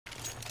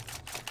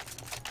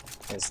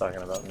He's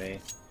talking about me.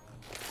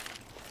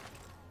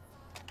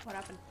 What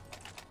happened?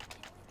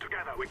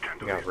 Together we can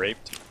do I got it.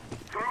 raped.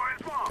 Throw in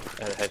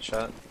smoke. At a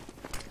headshot.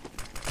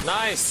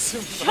 Nice!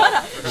 Shut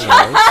up! Nice.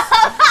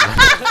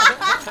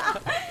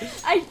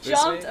 I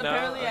jumped. me? No?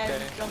 Apparently, Okay. I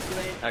jumped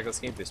late. Agnes,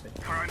 can you boost me?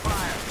 Throw in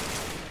fire.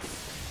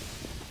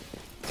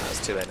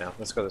 It's too late now.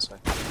 Let's go this way.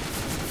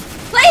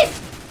 Please!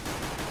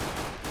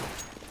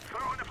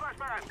 Throw in the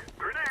flashbang.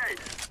 Grenade.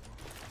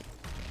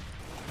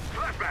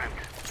 Flashbang.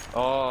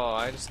 Oh,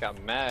 I just got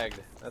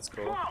magged. That's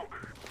cool.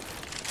 Smoke.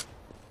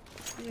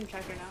 You can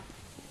check her now.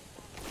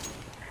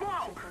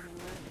 Smoke.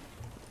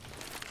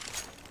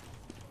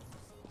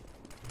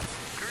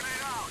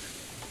 Grenade out.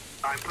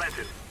 I'm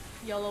planted.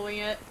 YOLOing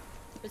it.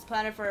 It's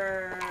planted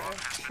for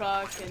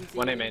truck and Z.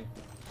 One A main.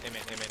 A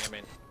main, A main, A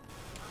main.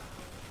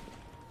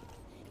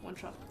 One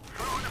truck.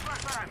 Throw in the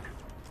flashbang.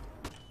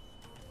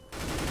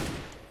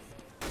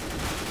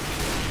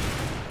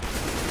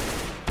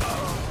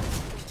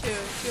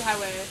 Two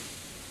highway.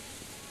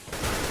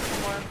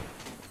 One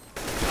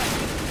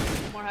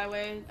more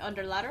highway.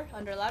 Under ladder. Throw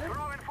in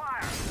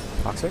fire.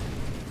 Toxic.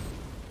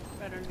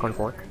 Right under Going you.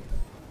 forward.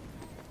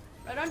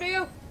 Right under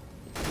you.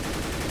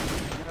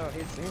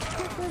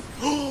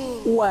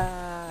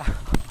 Wow.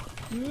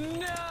 No!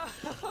 I'm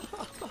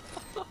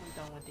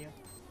done with you.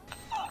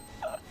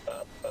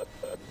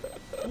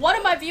 One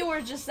of my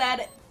viewers just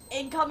said,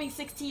 incoming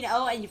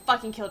 16-0 and you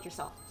fucking killed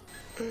yourself.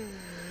 I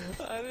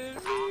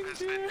didn't mean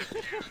to.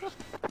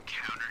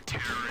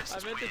 I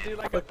meant to do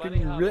like a Fucking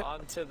bunny hop rip.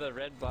 onto the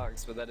red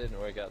box, but that didn't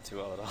work out too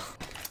well at all.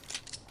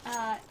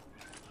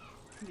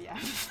 Yeah.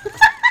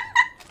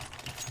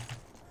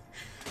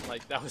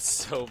 Like, that was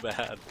so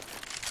bad.